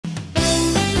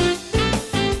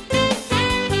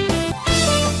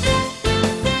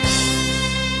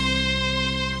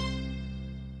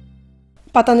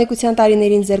Պատանեկության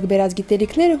տարիներին ձեռք բերած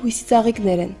գիտելիքները հույսի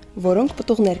ծաղիկներ են, որոնք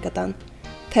պտուղներ կտան։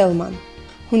 Թելման։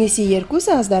 Հունիսի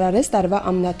 2-ը ազդարարեց տարվա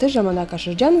ամենաթեժ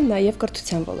ժամանակաշրջանը նաև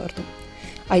կրթության ոլորտում։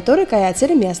 Այդ օրը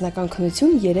կայացել է միասնական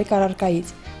քննություն 3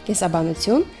 առարկայից՝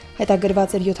 կենսաբանություն,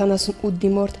 հայտագրված էր 78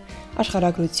 դիմորդ,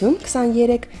 աշխարհագրություն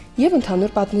 23 եւ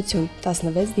ընդհանուր պատմություն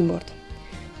 16 դիմորդ։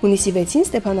 Հունիսի 6-ին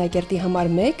Ստեփանակերտի համար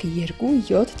 1, 2,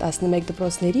 7, 11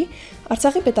 դպրոցների,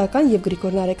 Արցախի պետական եւ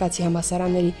Գրիգոր Նարեկացի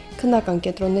համալսարանների քննական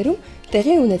կենտրոններում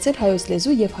տեղի ունեցել հայոց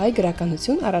լեզու եւ հայ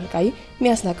գրականություն առարկայի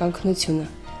միասնական քննությունը,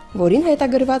 որին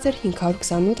հայտագրված էր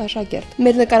 528 աշակերտ։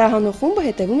 Մեր նկարահանող խումբը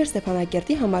հետևում էր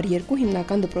Ստեփանակերտի համար 2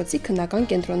 հիմնական դպրոցի քննական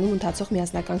կենտրոնում ընթացող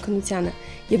միասնական քննությանը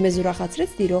եւ մեզ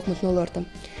ուրախացրեց տիրող մթնոլորտը։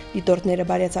 Դիտորդները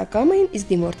բարյացակամ էին, իսկ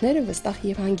դիմորդները վստահ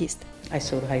եւ հանգիստ։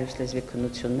 Այսօր հայոց լեզվի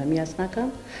քննությունն է միասնական,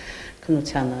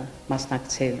 քննությանը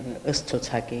մասնակցել ըստ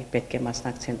ցուցակի պետք է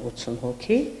մասնակցեն 80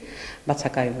 հոգի,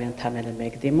 բացակայում է ընդամենը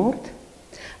 1 դիմորդ,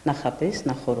 նախապես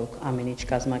նախորոք ամեն ինչ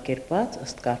կազմակերպված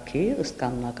ըստ կարգի, ըստ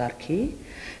կանոնակարգի,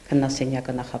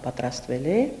 քննասենյակը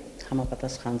նախապատրաստվել է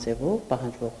համապատասխան ձևով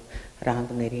պահանջվող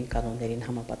հրահանգներին, կանոններին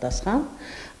համապատասխան,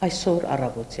 այսօր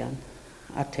առավոտյան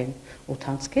արդեն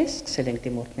 8:30 սկսել ենք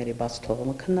դիմորդների բաց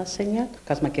թողումը քննասենյակ,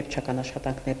 կազմակերպչական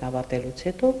աշխատանքներն ավարտելուց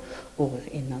հետո ուղիղ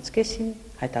 9:30-ին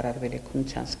հայտարարվել է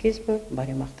քննության սկիզբը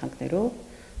բարեմաղթանքներով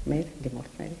մեր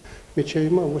դիմորդների։ Միջև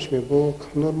հիմա ոչ մի բոք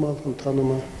նորմալ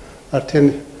ընթանում է,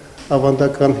 արդեն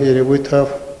ավանդական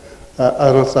երևույթով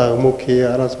առանց աղմուկի,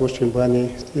 առանց ոչ մի բանի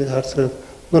հարցը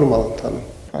նորմալ ընթանում։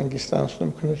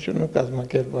 Հանգստանալու քննությունը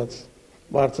կազմակերպված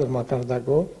բարձր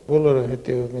մակարդակով, բոլորը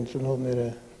հետևում են ծնողները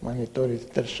Մանիտորից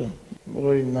դրսում,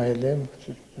 բոլորին նայել եմ,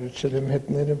 զրուցել եմ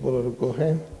հետները, բոլորը գոհ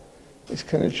են, իսկ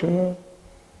քննությունը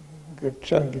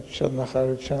գրչության, գիտության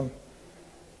նախարարության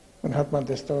ընդհատման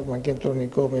տեստավորման կենտրոնի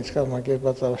կողմից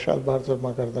կազմակերպված շատ բարձր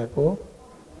մակարդակով,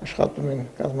 աշխատում են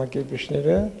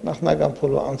կազմակերպիչները, նախնական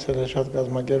փուլը անցել է շատ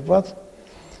կազմակերպված,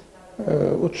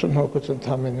 80 հոգուց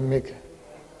ընդամենը 1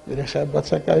 երեխա է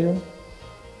բացակայում,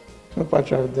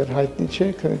 պատճառը դեռ հայտնի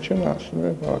չէ, քննությունը ասում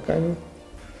է բավականին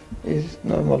իսկ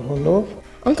նորմալ հունով։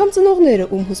 Անկամ ծնողները,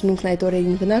 ում հուզմունքն այդ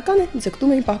օրերին բնական է,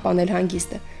 ձգտում էին պահպանել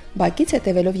հանգիստը, բակից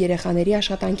հետևելով երեխաների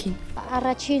աշխատանքին։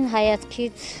 Առաջին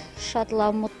հայացքից շատ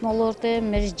լավ մթնոլորտ է,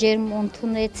 մեր ջերմ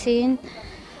ընդունեցին,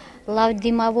 լավ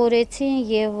դիմավորեցին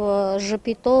եւ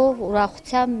ժպիտով,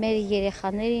 ուրախությամբ մեր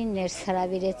երեխաներին ներս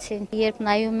հրավիրեցին։ Երբ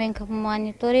նայում ենք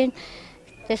մոնիտորին,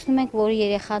 տեսնում ենք, որ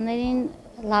երեխաներին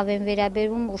լավ են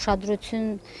վերաբերվում, ուշադրություն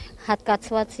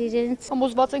հատկացված իրենց։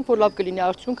 Համոզված ենք, որ լավ կլինի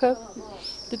արդյունքը։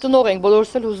 Տնող ենք,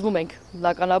 բոլորս էլ հուզվում ենք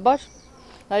բնականաբար։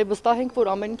 Նաև վստահ ենք,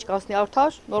 որ ամեն ինչ կասնի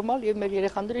արդար, նորմալ եւ մեր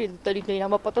երեխաները դիտելիքների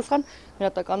համապատասխան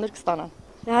հնատականներ կստանան։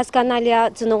 Հասկանալի է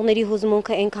ծնողների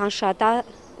հուզմունքը այնքան շատ է,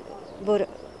 որ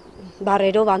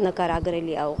բառերով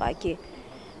աննկարագրելի է ուղղակի։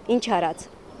 Ինչ արած,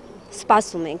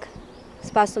 սպասում ենք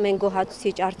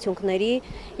գոհացուցիչ արդյունքների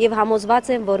եւ համոզված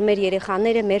եմ, որ մեր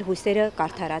երեխաները մեր հույսերը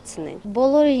կարդարացնեն։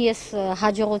 Բոլորին ես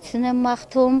հաջողություն եմ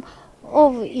մաղթում,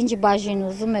 ով ինչ բաժին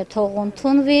ուզում է թող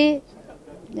ընդունվի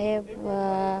եւ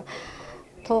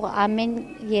թող ամեն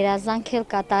երազանք էլ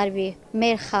կատարվի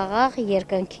մեր խաղաղ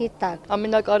երկնքի տակ։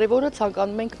 Ամենակարևորը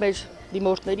ցանկանում ենք մեր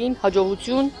դիմորդներին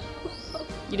հաջողություն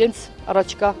իրենց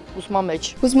առաջկա ուսման մեջ։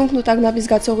 Հուզմունքն ու տագնապի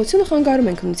զգացողությունը խանգարում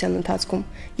են քննության ընթացքում։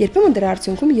 Երբեմն դրա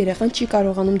արդյունքում երեխան չի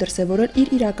կարողանում դրսևորել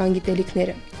իր իրական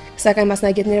գիտելիքները։ Սակայն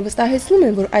մասնագետները վստահեցնում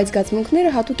են, որ այդ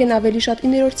զգացմունքները հատուկ են ավելի շատ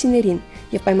 9-րդցիներին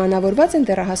եւ պայմանավորված են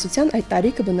դեռահասության այդ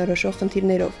տարիքը բնորոշող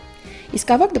խնդիրներով։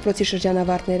 Իսկ ավագ դպրոցի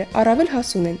շրջանավարտները առավել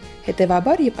հասուն են,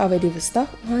 հետեւաբար եւ ավելի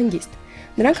վստահ ու հանգիստ։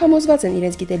 Նրանք համոզված են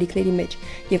իրենց գիտելիքների մեջ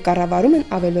եւ կառավարում են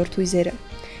ավելորդ հույզերը։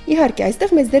 Իհարկե,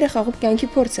 այստեղ մեծ դեր է խաղում կյանքի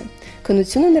փորձը։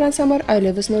 Քննությունը նրանց համար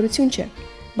այլևս նորություն չէ։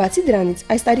 Բացի դրանից,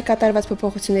 այս տարի կատարված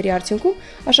փոփոխությունների արդյունքում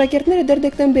աշակերտները դեռ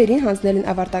դեկտեմբերին հանձնել են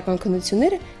ավարտական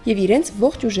քննությունները եւ իրենց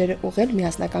ողջ ուժերը ուղղել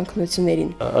միասնական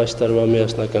քննություններին։ Այս տարվա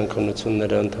միասնական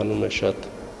քննությունները ընթանում է շատ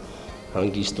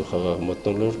հանգիստ ու խաղաղ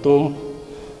մթնոլորտում։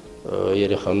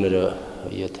 Երեխաները,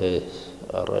 եթե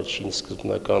առաջին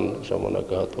սկզբնական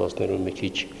ժամանակահատվածներում մի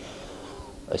քիչ,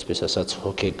 այսպես ասած,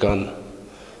 հոգեկան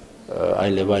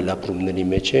այլևայլ ապրումների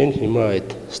մեջ են, հիմա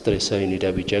այդ ստրեսային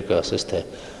իրավիճակը ասես թե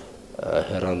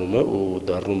հեռանում է ու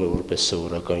դառնում է որպես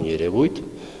սովորական երևույթ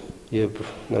եւ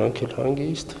նրանք էլ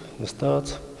հանգիստ,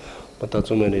 նստած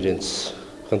մտածում են իրենց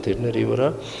խնդիրների վրա։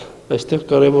 Այստեղ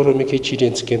կարևորը մի քիչ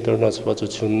իրենց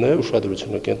կենտրոնացվածությունն է,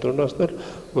 ուշադրությունը կենտրոնացնել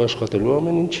ու աշխատելու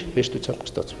ամեն ինչ հեշտությամբ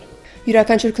կստացվի։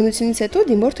 Յուրաքանչյուր քննությունից հետո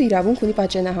դիմորդը իրավունք ունի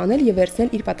պատճենահանել եւ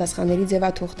վերցնել իր պատասխանների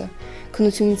ձևաթուղթը։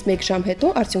 Քննությունից 1 ժամ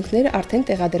հետո արդյունքները արդեն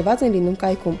տեղադրված են լինում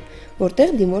կայքում,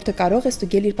 որտեղ դիմորդը կարող է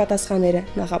ստուգել իր պատասխանները,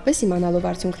 նախապես իմանալով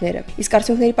արդյունքները։ Իսկ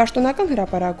արդյունքների պաշտոնական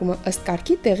հրապարակումը ըստ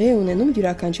կարգի տեղի է ունենում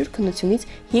յուրաքանչյուր քննությունից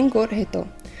 5 օր հետո։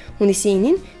 Հունիսի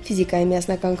 9-ին ֆիզիկայի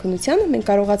միասնական քննությանը մենք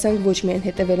կարողացանք ոչ միայն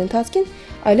հետևել ընթացքին,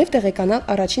 այլև տեղեկանալ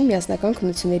առաջին միասնական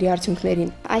քննությունների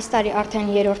արդյունքներին։ Այս տարի արդեն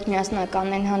 3-րդ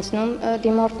միասնականն են հանձնում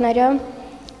դիմորդները։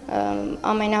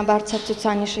 Ամենաբարձր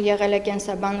ցուցանիշը եղել է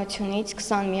կենսաբանությունից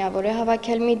 20 միավոր է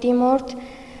հավաքել մի դիմորդ,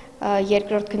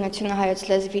 երկրորդ քննությունը հայոց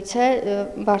լեզվից է,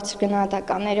 բարձր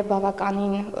գնահատականները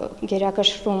բավականին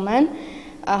գերակշռում են,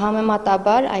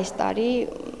 համեմատաբար այս տարի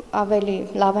ավելի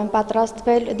լավ են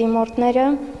պատրաստվել դիմորդները,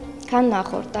 քան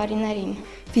նախորդ տարիներին։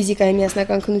 Ֆիզիկայի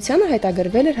միասնական քննությանը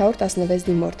հայտագրվել էր 116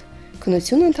 դիմորդ։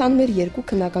 Քննությունը ընթանում էր 2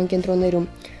 քննական կենտրոններում՝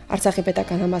 Արցախի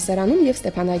պետական համալսարանում եւ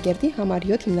Ստեփանագերտի համար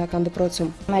 7 հիմնական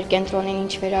դպրոցում։ Մեր կենտրոնին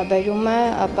ինչ վերաբերում է,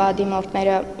 ապա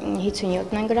դիմորդները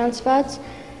 57-ն են գրանցված,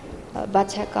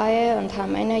 բացակա է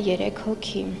ընդամենը 3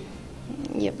 հոգի։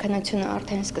 Եվ քննությունը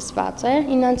արդեն սկսված է,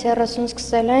 9:30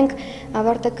 սկսել ենք,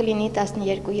 ավարտը կլինի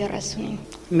 12:30-ին։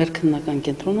 Մեր քննական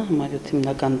կենտրոնը համար 7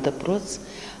 հիմնական դպրոց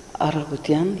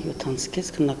առավոտյան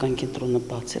 7:30 քննական կենտրոնը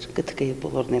բաց էր, գտկեի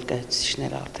բոլոր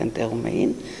ներկայացուցիչները արդեն տեղում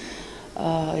էին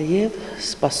եւ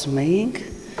սպասում էինք,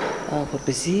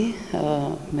 որպեսզի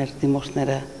մեր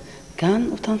դիմորդները գան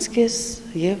 8:30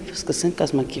 եւ սկսեն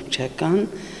կազմակերպչական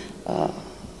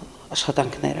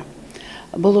աշխատանքները։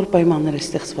 Բոլոր պայմանները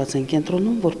ստեղծված են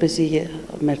կենտրոնում, որպեսզի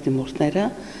մեր դիմորդները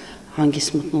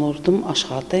հանգիստ մթնոլորտում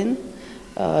աշխատեն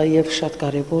եւ շատ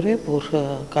կարեւոր է, որ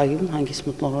կայուն հանգիստ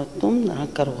մթնոլորտում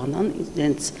նրանք կարողանան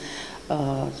իրենց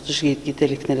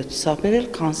գիտելիքները ցուցաբերել,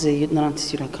 քանզի նրանցից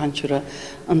յուրաքանչյուրը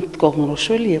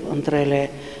կողմնորոշվել եւ ընտրել է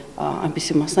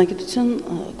այնպիսի մասնագիտություն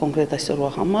կոնկրետ այսօրվա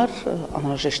համար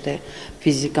անհրաժեշտ է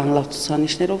ֆիզիկան լավ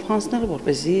ցուցանիշներով հանձնել,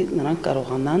 որպեսզի նրանք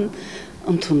կարողանան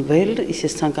ընդունվել,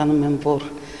 ես ցանկանում եմ, որ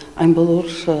այն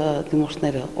բոլոր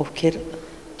դիմորդները, ովքեր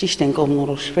ճիշտ են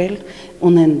կողմնորոշվել,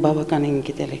 ունեն բավականին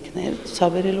գիտելիքներ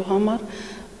ցուցաբերելու համար,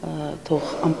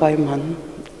 թող անպայման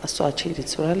Աստծո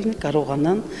իրենց վրա լինի,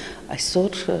 կարողանան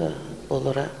այսօր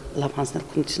բոլորը լավ հանձնել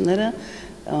քննությունները,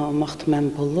 մաղթում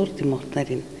եմ բոլոր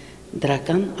դիմորդներին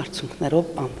դրական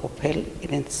արդյունքներով ամփոփել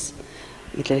իրենց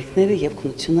գիտելիքները եւ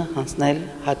քննությունը հանձնել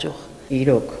հաջող։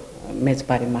 Իրոք մեծ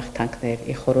բարեմաղթանքներ,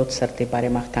 խորոց սրտի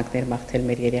բարեմաղթանքներ մաղթել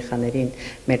մեր երեխաներին,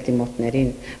 մեր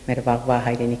դիմորդներին, մեր վաղվա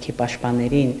հայրենիքի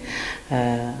պաշտպաններին,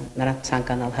 նրանց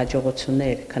ցանկանալ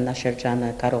հաջողություններ,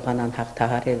 քննաշրջանը կարողանան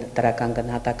հաղթահարել դրական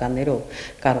գնահատականներով,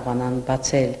 կարողանան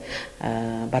բացել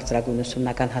բարձրագույն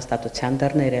ուսումնական հաստատության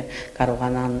դռները,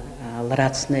 կարողանան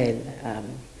լրացնել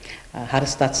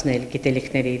հարստացնել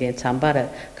գիտելիքների իրենց համբարը,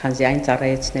 քանզի այն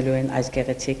ծառայեցնելու են այս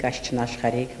գեղեցիկ, այս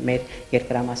չնաշխարհիկ մեր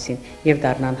երկրամասին եւ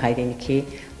դառնան հայրենիքի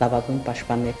լավագույն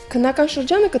պաշտպաններ։ Քննական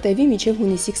շրջանը կտևի մինչև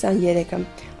հունիսի 23-ը։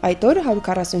 Այդ օրը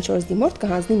 144 դիմորդ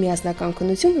կհանձնի միասնական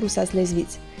քննություն ռուսաց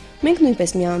լեզվից։ Մենք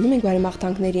նույնպես միանում ենք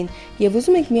բարեմաղթանքներին եւ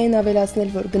ուզում ենք միայն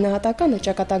ավելացնել, որ գնահատականը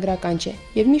ճակատագրական չէ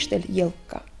եւ միշտ էլ ելք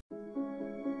կա։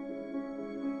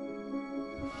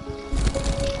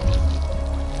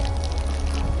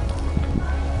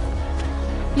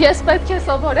 Ես պետք է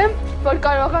սովորեմ, որ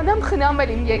կարողանամ խնամել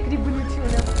իմ երկրի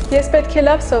բնությունը։ Ես պետք է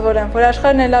լավ սովորեմ, որ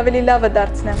աշխարհն էլ ավելի լավը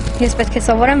դարձնեմ։ Ես պետք է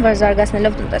սովորեմ, որ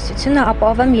զարգացնելով տնտեսությունը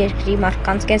ապահովեմ երկրի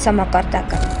մարդկանց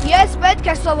կենսամակարդակը։ Ես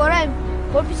պետք է սովորեմ,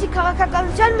 որպեսզի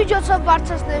քաղաքականության միջոցով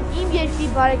բարձրացնեմ իմ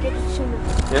երկրի բարեկեցությունը։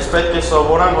 Ես պետք է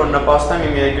սովորեմ, որ նպաստեմ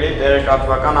իմ երկրի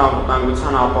տեղեկատվական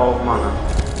անվտանգության ապահովմանը։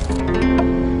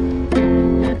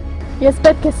 Ես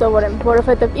պետք է սովորեմ,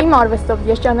 որովհետև իմ արվեստով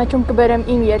ես ճանաչում կբերեմ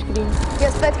իմ երկրին։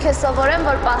 Ես պետք է սովորեմ,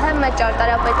 որ պահեմ մեր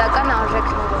ճարտարապետական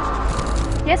արժեքները։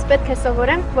 Ես պետք է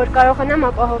սովորեմ, որ կարողանամ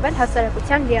ապահովել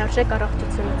հասարակության լիարժեք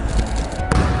առողջությունը։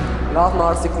 Լավ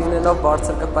մարզիկ լինելով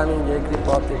բարձր կտանին երկրի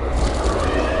պատիվը։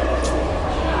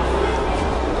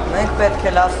 Մենք պետք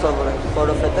է լավ սովորենք,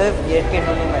 որովհետև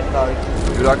երկիրն ունի մեր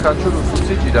տարիքին։ Յուրաքանչյուր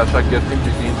ուսուցիչ իր աշակերտին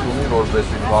պիտի ընդունի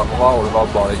որպես իր վաղվա օրվա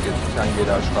բարեկեցության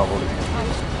երաշխավորիչ։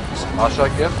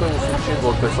 Աշակերտը ուսուցչին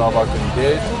որպես ավագ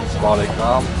ընկեր,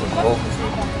 բարեկամ, ծնող,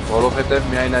 որովհետև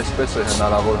միայն այսպես է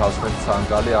հնարավոր հասնել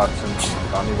ցանկալի արդյունքի,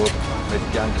 քանի որ մեր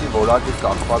կյանքի որակը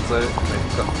կախված է մեր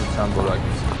կրթության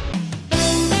որակից։